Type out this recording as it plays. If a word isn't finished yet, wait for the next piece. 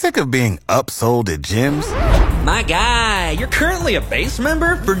Sick of being upsold at gyms? My guy, you're currently a base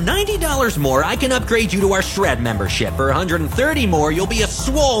member? For $90 more, I can upgrade you to our Shred membership. For $130 more, you'll be a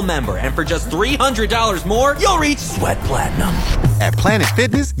Swole member. And for just $300 more, you'll reach Sweat Platinum. At Planet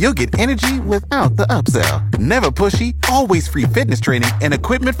Fitness, you'll get energy without the upsell. Never pushy, always free fitness training and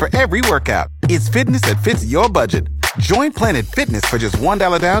equipment for every workout. It's fitness that fits your budget. Join Planet Fitness for just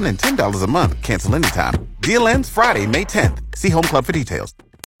 $1 down and $10 a month. Cancel anytime. Deal ends Friday, May 10th. See Home Club for details.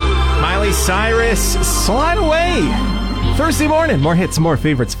 Miley Cyrus, Slide Away. Thursday morning, more hits, more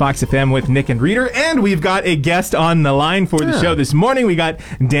favorites, Fox FM with Nick and Reader. And we've got a guest on the line for the show this morning. We got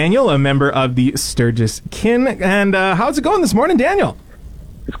Daniel, a member of the Sturgis Kin. And how's it going this morning, Daniel?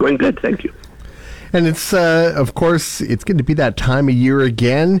 It's going good, thank you. And it's, of course, it's going to be that time of year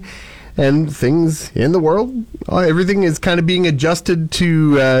again. And things in the world, everything is kind of being adjusted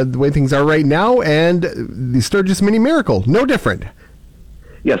to the way things are right now. And the Sturgis Mini Miracle, no different.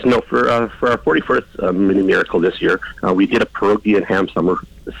 Yes, no, for our 41st Mini Miracle this year, we did a pierogi and ham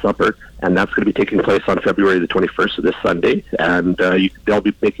supper, and that's going to be taking place on February the 21st, so this Sunday, and they'll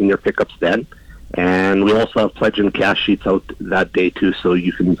be making their pickups then. And we also have pledge and cash sheets out that day, too, so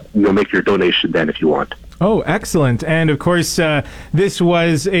you can make your donation then if you want. Oh, excellent. And, of course, this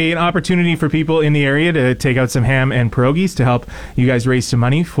was an opportunity for people in the area to take out some ham and pierogies to help you guys raise some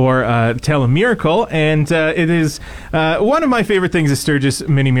money for Tell a Miracle. And it is one of my favorite things, a Sturgis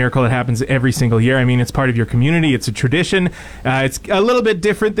Mini Miracle that happens every single year. I mean, it's part of your community. It's a tradition. It's a little bit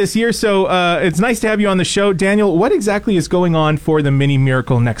different this year, so it's nice to have you on the show. Daniel, what exactly is going on for the Mini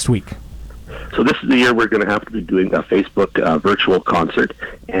Miracle next week? So this is the year we're going to have to be doing a Facebook virtual concert,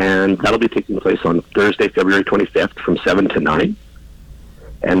 and that'll be taking place on Thursday, February 25th from 7 to 9.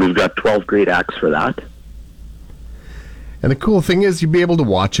 And we've got 12 great acts for that. And the cool thing is you'll be able to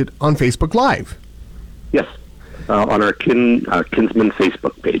watch it on Facebook Live. Yes, on our Kinsman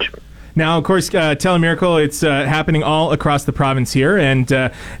Facebook page. Now, of course, Tell a Miracle, it's happening all across the province here, and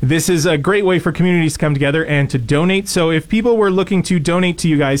this is a great way for communities to come together and to donate. So if people were looking to donate to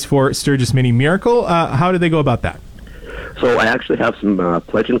you guys for Sturgis Mini Miracle, how do they go about that? So I actually have some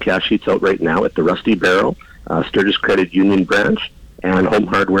pledge and cash sheets out right now at the Rusty Barrel, Sturgis Credit Union Branch, and Home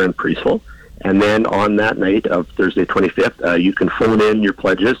Hardware in Preeceville. And then on that night of Thursday 25th, you can phone in your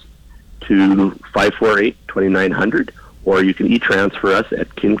pledges to 548-2900. Or you can e-transfer us at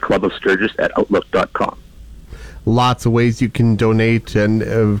kinclubofsturgis@outlook.com. Lots of ways you can donate, and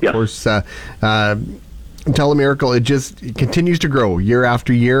of course, Tell a Miracle, it just continues to grow year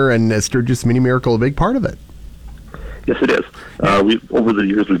after year, and Sturgis Mini Miracle, a big part of it. Yes, it is. Over the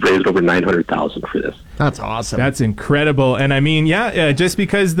years, we've raised over $900,000 for this. That's awesome. That's incredible. And I mean, just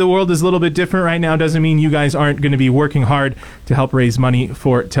because the world is a little bit different right now doesn't mean you guys aren't going to be working hard to help raise money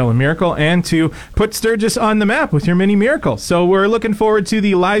for Tell a Miracle and to put Sturgis on the map with your Mini Miracle. So we're looking forward to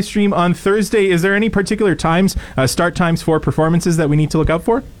the live stream on Thursday. Is there any particular times, start times for performances that we need to look out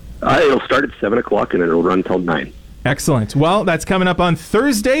for? It'll start at 7 o'clock and it'll run until 9. Excellent. Well, that's coming up on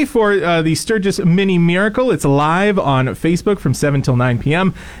Thursday for the Sturgis Mini Miracle. It's live on Facebook from 7 till 9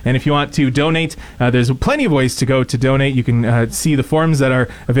 p.m. And if you want to donate, there's plenty of ways to go to donate. You can see the forms that are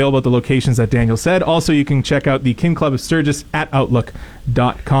available at the locations that Daniel said. Also, you can check out the Kin Club of Sturgis at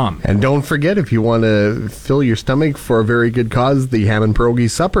Outlook.com. And don't forget, if you want to fill your stomach for a very good cause, the ham and pierogi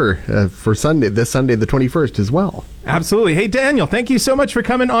supper for this Sunday, the 21st as well. Absolutely. Hey, Daniel, thank you so much for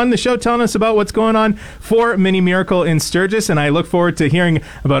coming on the show, telling us about what's going on for Mini Miracle in Sturgis, and I look forward to hearing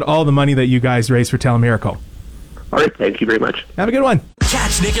about all the money that you guys raise for Tell a Miracle. All right, thank you very much. Have a good one.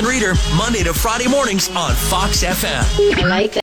 Catch Nick and Reader Monday to Friday mornings on Fox FM. I like that.